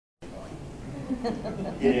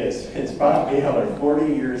It is. It's Bob Gehler,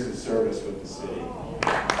 40 years of service with the city.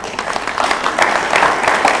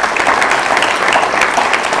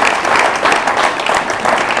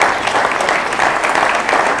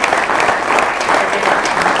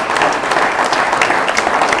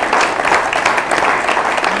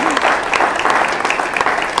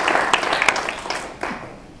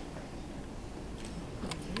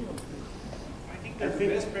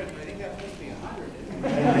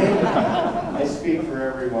 I speak for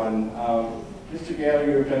everyone. Mr. Gehler,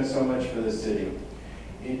 you have done so much for the city.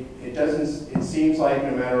 It seems like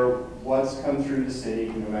no matter what's come through the city,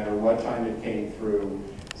 no matter what time it came through,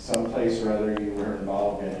 someplace or other you were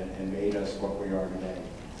involved in it and made us what we are today.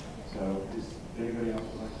 So, does anybody else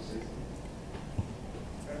would like to say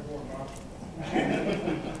something?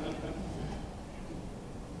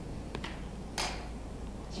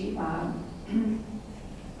 Gee, Bob,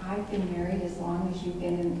 I've been married as long as you've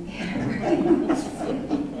been in the city.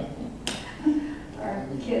 Our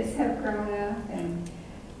kids have grown up and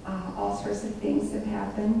all sorts of things have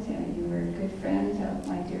happened. You were a good friend of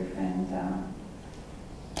my dear friend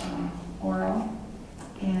Oral.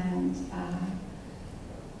 And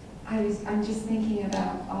I'm just thinking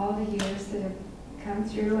about all the years that have come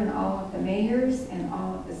through and all of the mayors and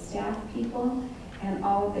all of the staff people and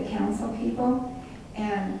all of the council people.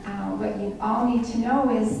 And what you all need to know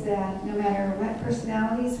is that no matter what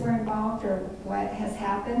personalities were involved or what has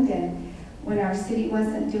happened, and when our city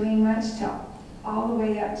wasn't doing much to all the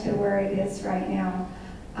way up to where it is right now,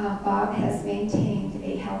 Bob has maintained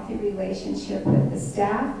a healthy relationship with the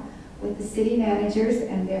staff, with the city managers,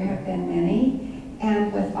 and there have been many,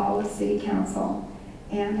 and with all of city council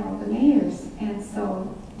and all the mayors. And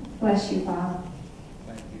so, bless you, Bob.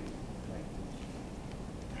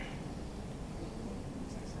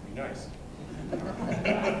 Nice.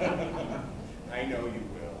 I know you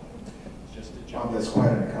will. It's just a joke. Bob, that's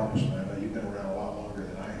quite an accomplishment. I know you've been around a lot longer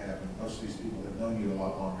than I have, and most of these people have known you a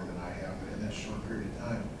lot longer than I have, but in that short period of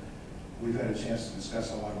time, we've had a chance to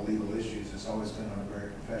discuss a lot of legal issues. It's always been on a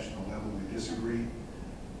very professional level. We disagree,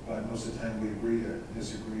 but most of the time we agree to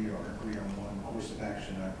disagree or agree on one course of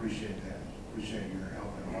action. I appreciate that. Appreciate your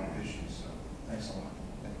help in a lot of issues, so thanks a lot.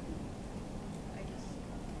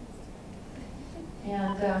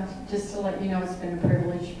 And just to let you know, it's been a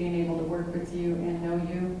privilege being able to work with you and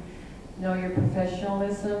know your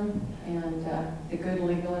professionalism and the good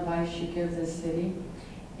legal advice you give this city.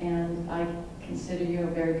 And I consider you a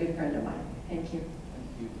very good friend of mine. Thank you.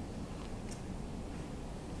 Thank you.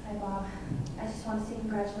 Hi, Bob. I just want to say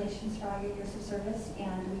congratulations for all your years of service,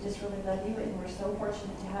 and we just really love you, and we're so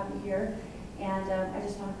fortunate to have you here. And I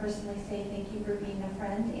just want to personally say thank you for being a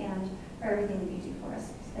friend and for everything that you do for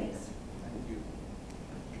us. Thanks. Thank you.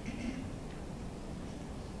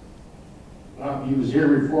 He was here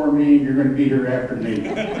before me, you're going to be here after me.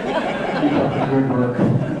 Keep up the good work.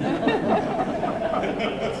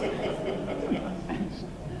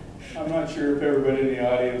 I'm not sure if everybody in the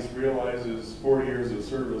audience realizes 40 years of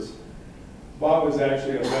service. Bob was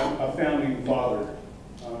actually a founding father.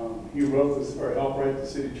 He wrote this, or helped write the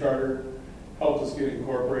city charter, helped us get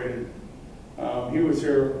incorporated. He was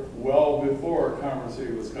here well before Commerce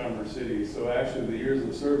City was Commerce City, so actually the years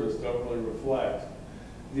of service don't really reflect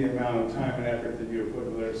the amount of time and effort that you have put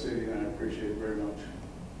into our city, and I appreciate it very much.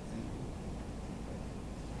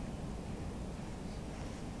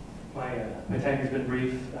 My time here's been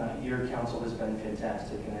brief. Your council has been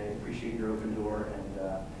fantastic, and I appreciate your open door and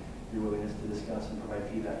your willingness to discuss and provide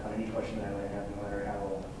feedback on any question that I might have, no matter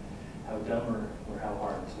how dumb or how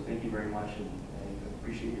hard. So thank you very much, and I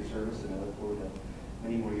appreciate your service, and I look forward to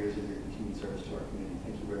many more years of your continued service to our community.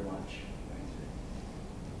 Thank you very much.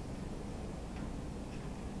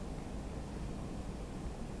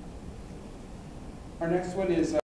 Our next one is